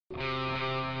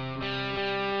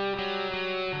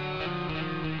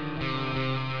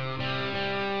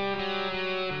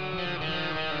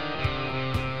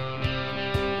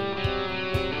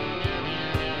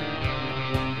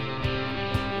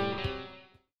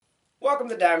Welcome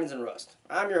to Diamonds and Rust.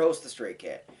 I'm your host, The Stray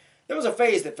Cat. There was a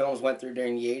phase that films went through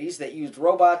during the 80s that used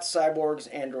robots, cyborgs,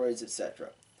 androids, etc.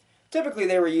 Typically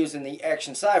they were used in the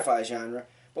action sci-fi genre,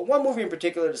 but one movie in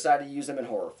particular decided to use them in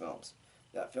horror films.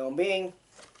 That film being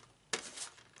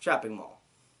Shopping Mall.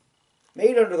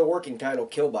 Made under the working title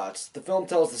Killbots, the film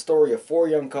tells the story of four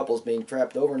young couples being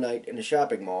trapped overnight in a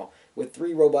shopping mall with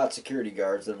three robot security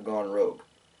guards that have gone rogue.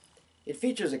 It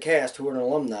features a cast who are an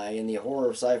alumni in the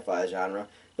horror sci-fi genre,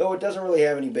 though it doesn't really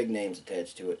have any big names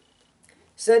attached to it.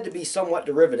 Said to be somewhat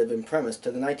derivative in premise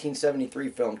to the 1973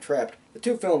 film Trapped, the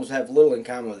two films have little in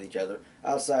common with each other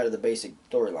outside of the basic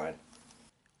storyline.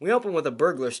 We open with a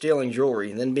burglar stealing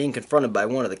jewelry and then being confronted by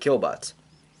one of the Killbots.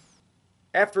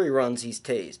 After he runs, he's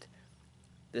tased.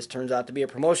 This turns out to be a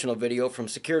promotional video from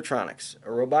Securetronics,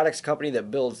 a robotics company that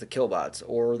builds the Killbots,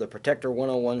 or the Protector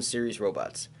 101 series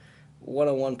robots.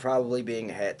 101 probably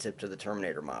being a hat tip to the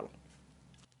Terminator model.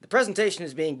 The presentation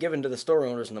is being given to the store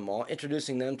owners in the mall,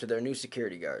 introducing them to their new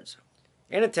security guards.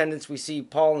 In attendance, we see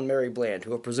Paul and Mary Bland,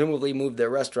 who have presumably moved their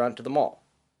restaurant to the mall.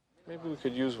 Maybe we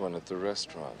could use one at the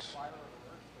restaurant.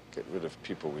 Get rid of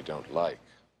people we don't like.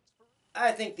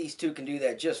 I think these two can do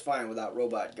that just fine without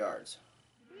robot guards.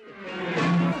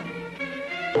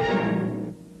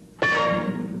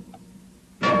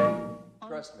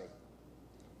 Trust me,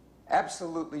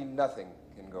 absolutely nothing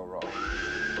can go wrong.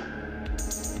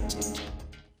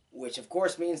 Which of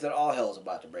course means that all hell is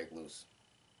about to break loose.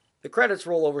 The credits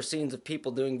roll over scenes of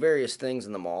people doing various things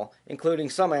in the mall, including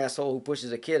some asshole who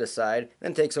pushes a kid aside,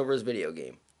 then takes over his video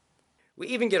game. We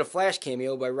even get a flash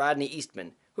cameo by Rodney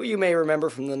Eastman, who you may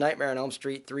remember from the Nightmare on Elm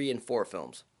Street 3 and 4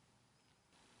 films.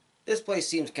 This place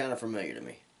seems kind of familiar to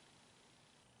me.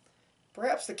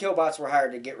 Perhaps the Killbots were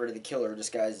hired to get rid of the killer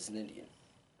disguised as an Indian.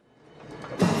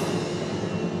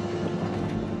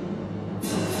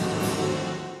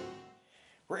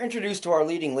 We're introduced to our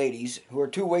leading ladies, who are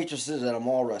two waitresses at a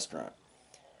mall restaurant.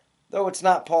 Though it's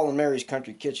not Paul and Mary's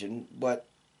country kitchen, but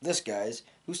this guy's,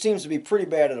 who seems to be pretty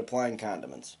bad at applying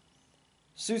condiments.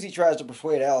 Susie tries to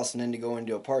persuade Allison into going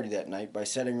to a party that night by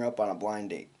setting her up on a blind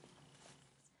date.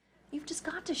 You've just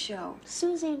got to show.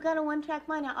 Susie, you've got a one-track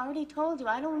mind. I already told you.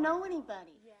 I don't know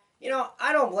anybody. You know,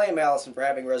 I don't blame Allison for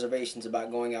having reservations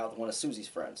about going out with one of Susie's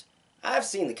friends. I've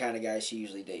seen the kind of guys she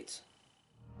usually dates.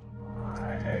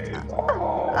 I've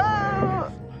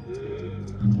always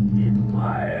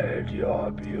admired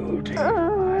your beauty,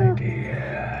 my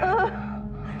dear.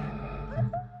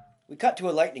 We cut to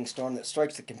a lightning storm that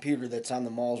strikes the computer that's on the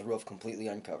mall's roof completely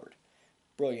uncovered.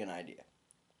 Brilliant idea.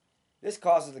 This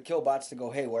causes the Killbots to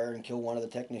go haywire and kill one of the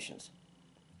technicians.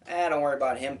 Don't worry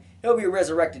about him. He'll be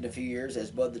resurrected in a few years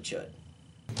as Bud the Chud.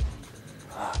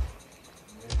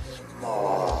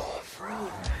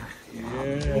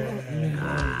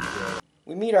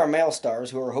 We meet our male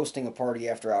stars who are hosting a party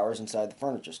after hours inside the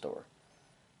furniture store.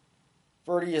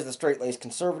 Ferdy is the straight-laced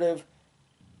conservative,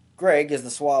 Greg is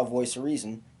the suave voice of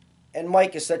reason, and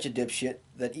Mike is such a dipshit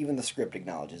that even the script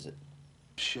acknowledges it.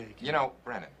 Shake. You know,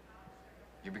 Brennan,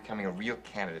 you're becoming a real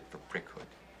candidate for prickhood.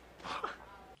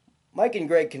 Mike and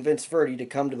Greg convince Ferdy to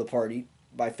come to the party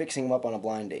by fixing him up on a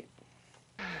blind date.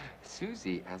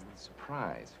 Susie has a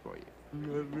surprise for you.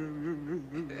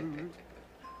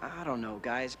 I don't know,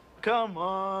 guys. Come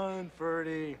on,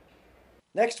 Ferdy.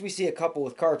 Next, we see a couple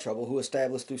with car trouble who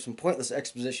establish through some pointless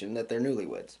exposition that they're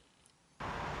newlyweds.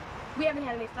 We haven't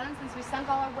had any fun since we sunk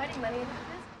all our wedding money into the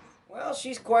business. Well,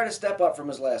 she's quite a step up from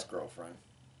his last girlfriend.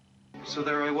 So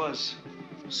there I was,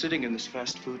 sitting in this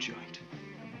fast food joint,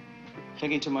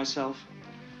 thinking to myself,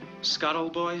 Scott,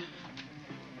 old boy,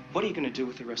 what are you going to do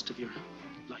with the rest of your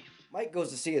life? Mike goes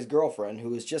to see his girlfriend,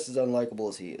 who is just as unlikable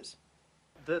as he is.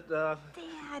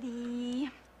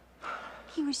 Daddy,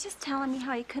 he was just telling me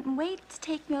how he couldn't wait to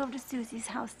take me over to Susie's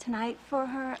house tonight for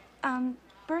her,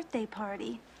 birthday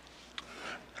party.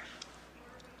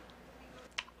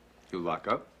 You lock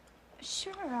up?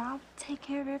 Sure, I'll take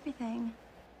care of everything.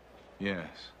 Yes.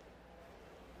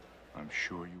 I'm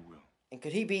sure you will. And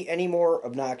could he be any more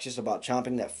obnoxious about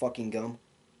chomping that fucking gum?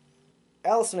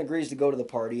 Allison agrees to go to the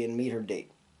party and meet her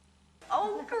date.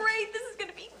 Oh, great. This is going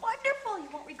to be wonderful. You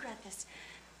won't regret this.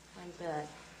 I bet.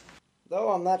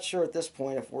 Though I'm not sure at this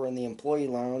point if we're in the employee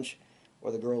lounge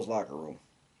or the girls' locker room.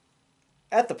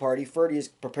 At the party, Ferdy is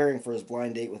preparing for his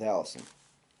blind date with Allison.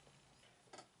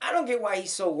 I don't get why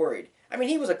he's so worried. I mean,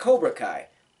 he was a Cobra Kai.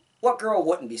 What girl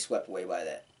wouldn't be swept away by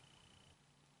that?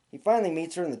 He finally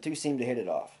meets her and the two seem to hit it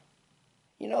off.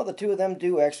 You know, the two of them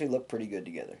do actually look pretty good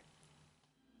together.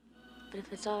 But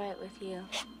if it's all right with you,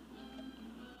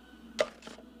 you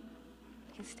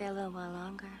can stay a little while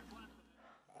longer.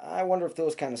 I wonder if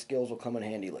those kind of skills will come in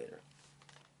handy later.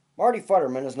 Marty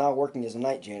Futterman is now working as a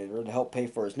night janitor to help pay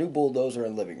for his new bulldozer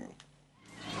and living room.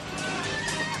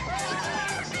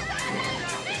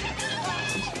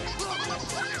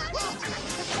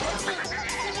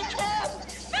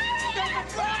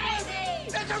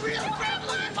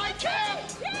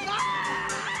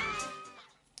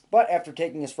 But after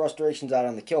taking his frustrations out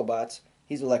on the Killbots,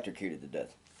 he's electrocuted to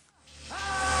death.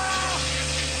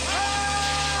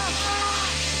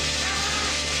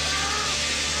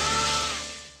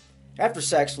 After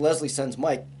sex, Leslie sends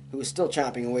Mike, who is still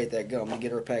chomping away at that gum, to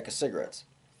get her a pack of cigarettes.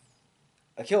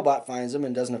 A Killbot finds him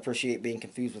and doesn't appreciate being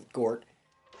confused with Gort.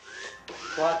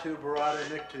 Klaatu, Barada,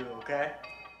 Nikto, okay?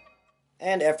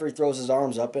 And after he throws his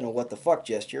arms up in a what the fuck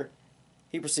gesture,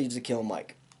 he proceeds to kill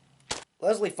Mike.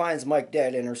 Leslie finds Mike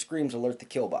dead and her screams alert the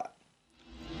Killbot.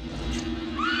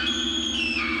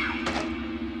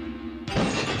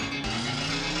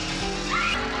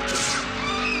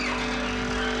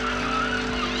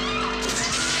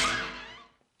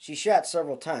 She shot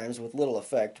several times with little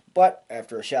effect, but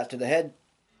after a shot to the head,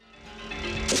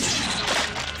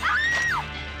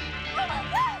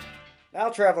 now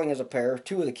traveling as a pair,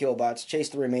 2 of the Killbots chase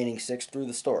the remaining 6 through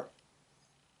the store.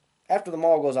 After the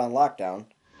mall goes on lockdown,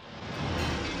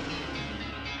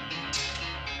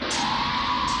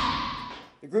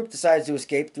 the group decides to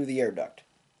escape through the air duct.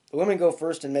 The women go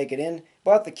first and make it in,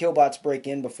 but the Killbots break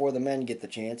in before the men get the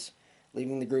chance,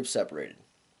 leaving the group separated.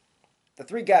 The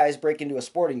 3 guys break into a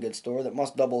sporting goods store that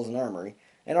must double as an armory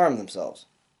and arm themselves.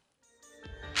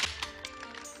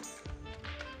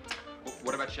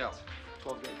 What about shells?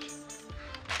 12 gauge.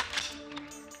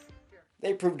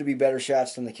 They prove to be better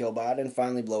shots than the Killbot and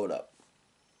finally blow it up.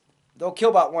 Though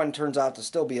Killbot 1 turns out to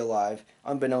still be alive,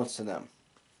 unbeknownst to them.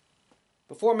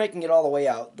 Before making it all the way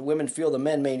out, the women feel the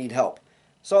men may need help,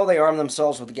 so they arm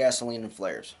themselves with gasoline and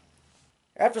flares.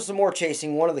 After some more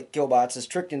chasing, one of the Killbots is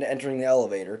tricked into entering the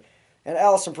elevator, and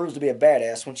Allison proves to be a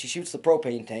badass when she shoots the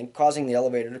propane tank, causing the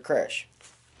elevator to crash.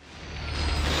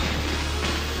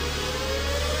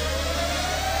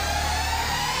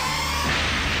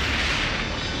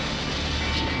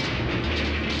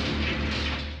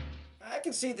 I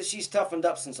can see that she's toughened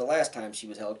up since the last time she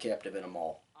was held captive in a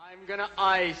mall. I'm gonna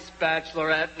ice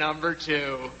Bachelorette number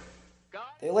 2.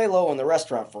 They lay low in the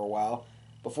restaurant for a while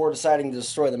before deciding to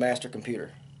destroy the master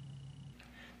computer.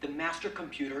 The master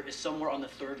computer is somewhere on the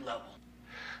 3rd level.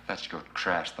 Let's go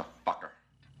trash the fucker.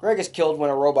 Greg is killed when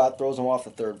a robot throws him off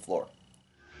the 3rd floor.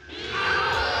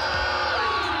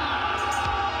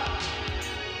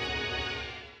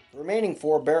 The remaining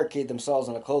 4 barricade themselves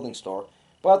in a clothing store,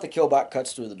 but the Killbot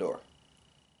cuts through the door.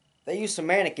 They use some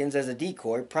mannequins as a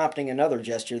decoy, prompting another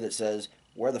gesture that says,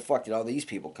 "Where the fuck did all these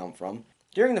people come from?"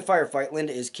 During the firefight,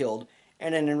 Linda is killed,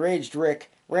 and an enraged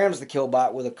Rick rams the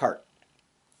Killbot with a cart.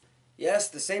 Yes,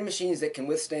 the same machines that can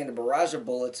withstand a barrage of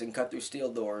bullets and cut through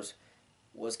steel doors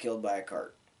was killed by a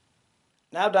cart.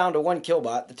 Now down to 1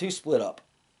 Killbot, the 2 split up,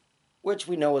 which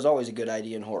we know is always a good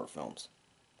idea in horror films.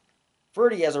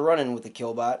 Ferdy has a run-in with the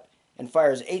Killbot and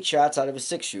fires 8 shots out of his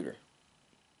 6-shooter,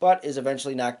 but is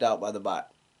eventually knocked out by the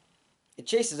bot. It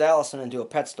chases Allison into a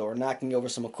pet store, knocking over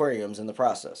some aquariums in the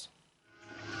process.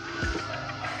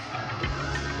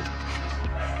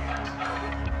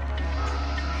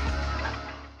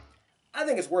 I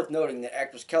think it's worth noting that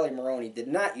actress Kelly Maroney did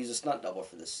not use a stunt double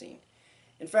for this scene.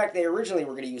 In fact, they originally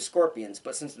were going to use scorpions,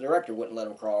 but since the director wouldn't let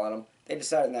them crawl on them, they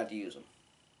decided not to use them.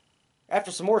 After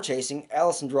some more chasing,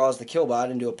 Allison draws the Killbot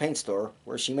into a paint store,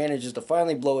 where she manages to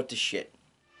finally blow it to shit.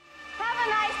 Have a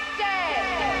nice day!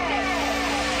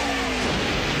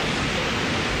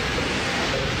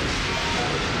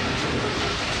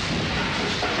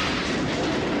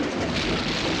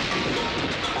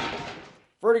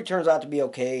 Ferdy turns out to be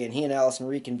okay, and he and Allison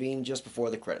reconvene just before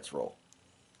the credits roll.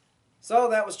 So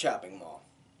that was Chopping Mall.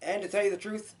 And to tell you the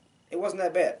truth, it wasn't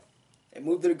that bad. It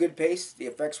moved at a good pace, the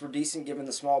effects were decent given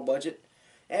the small budget,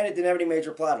 and it didn't have any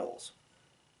major plot holes.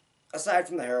 Aside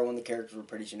from the heroine, the characters were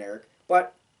pretty generic,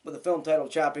 but with a film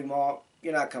titled Chopping Mall,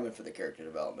 you're not coming for the character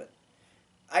development.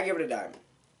 I give it a diamond.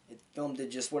 The film did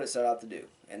just what it set out to do,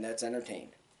 and that's entertain.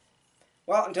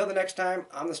 Well, until the next time,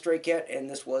 I'm the Stray Cat, and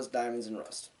this was Diamonds and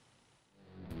Rust.